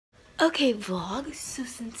Okay, vlog. So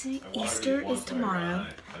since Easter is tomorrow,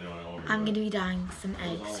 I'm gonna be dyeing some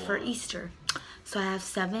eggs for Easter. So I have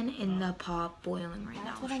 7 in the pot boiling right now.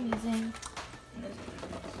 That's what I'm using.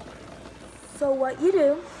 So what you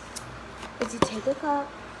do is you take a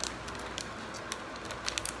cup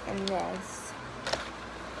and this.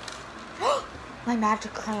 My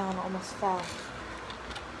magic crayon almost fell.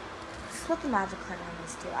 This is what the magic crayon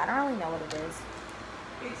is too. I don't really know what it is.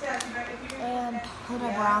 And put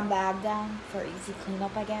a brown bag down for easy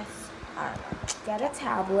cleanup, I guess. I don't know. Get a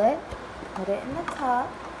tablet, put it in the cup,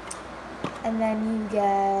 and then you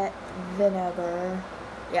get vinegar.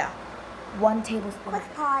 Yeah, 1 tablespoon.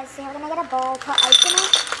 Quick pause. So you're gonna get a bowl, put ice in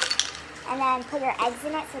it, and then put your eggs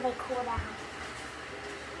in it so they cool down.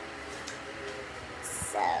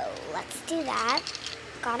 So let's do that.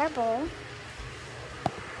 Got our bowl.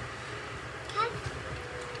 Okay.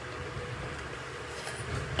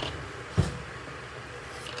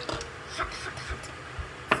 Hot, hot, hot.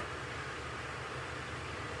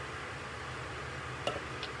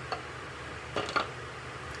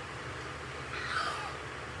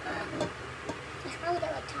 I should probably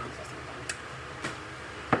get like tongs or something.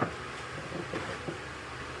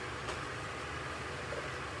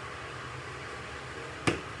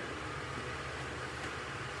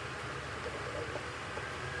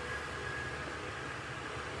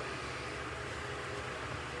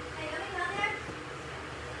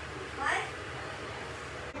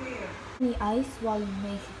 The ice while you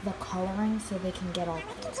make the coloring so they can get all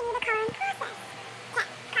cold. Continue the coloring process.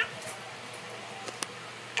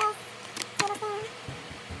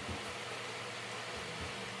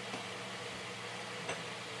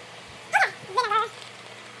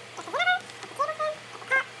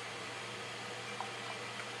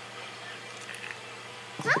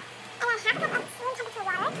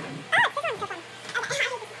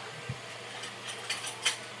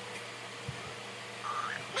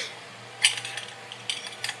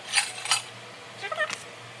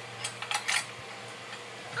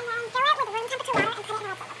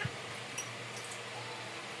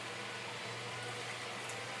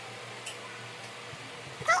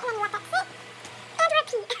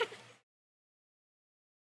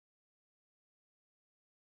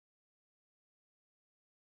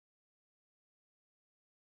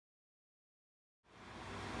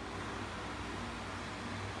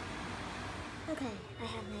 Okay, I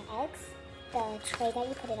have my eggs, the tray that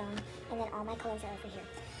you put it on, and then all my colors are over here.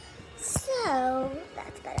 So,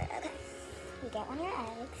 that's better. Okay. You get one of your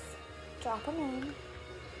eggs, drop them in.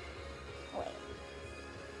 Wait.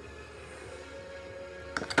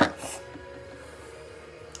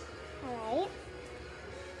 Alright.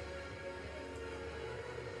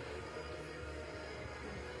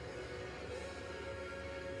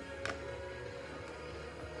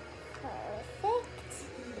 Perfect.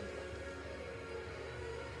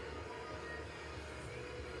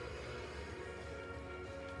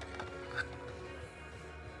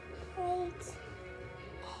 Great.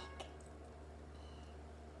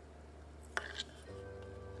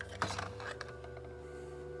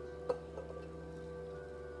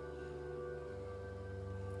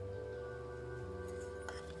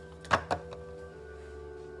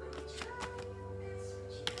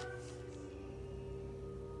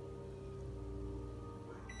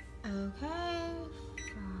 Okay, 5.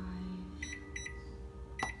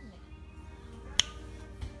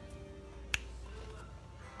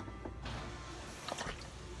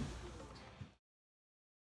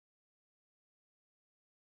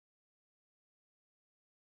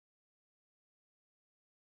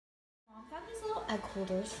 I found these little egg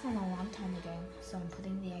holders from a long time ago, so I'm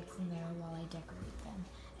putting the eggs in there while I decorate them.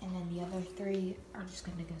 And then the other 3 are just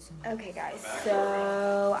gonna go somewhere. Okay guys,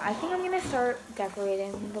 so I think I'm gonna start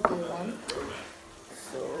decorating the blue one.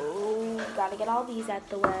 So, gotta get all these out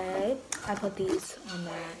the way. I put these on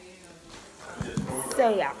that. So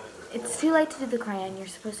yeah, it's too late to do the crayon. You're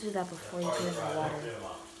supposed to do that before you put it in the water.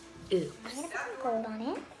 Oops. I'm gonna put some gold on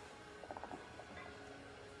it.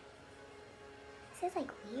 This is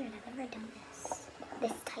like weird. I've never done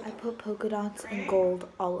this type I of. put polka dots and gold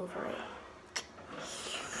all over it.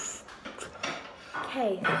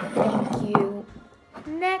 Okay, thank you.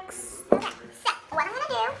 Next. Okay, so what I'm gonna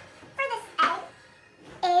do for this egg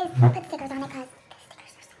is put stickers on it because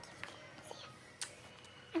stickers are so cute. So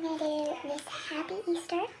yeah. I'm gonna do this Happy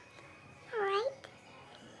Easter. Alright.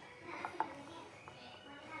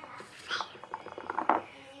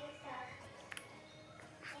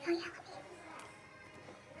 Oh yeah.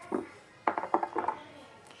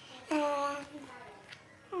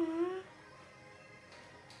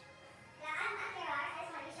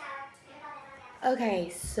 Okay,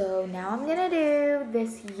 so now I'm gonna do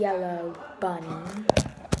this yellow bunny.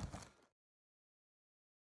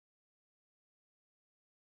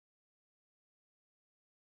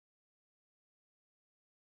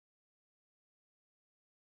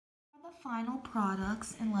 The final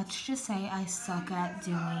products, and let's just say I suck at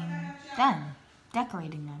doing them,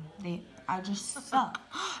 decorating them. I just suck.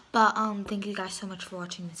 But thank you guys so much for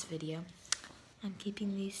watching this video. I'm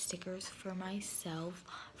keeping these stickers for myself,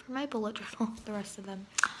 for my bullet journal, the rest of them.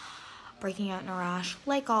 Breaking out in a rash,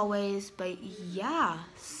 like always, but yeah,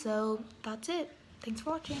 so that's it. Thanks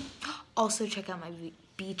for watching. Also check out my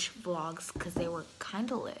beach vlogs, because they were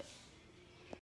kind of lit.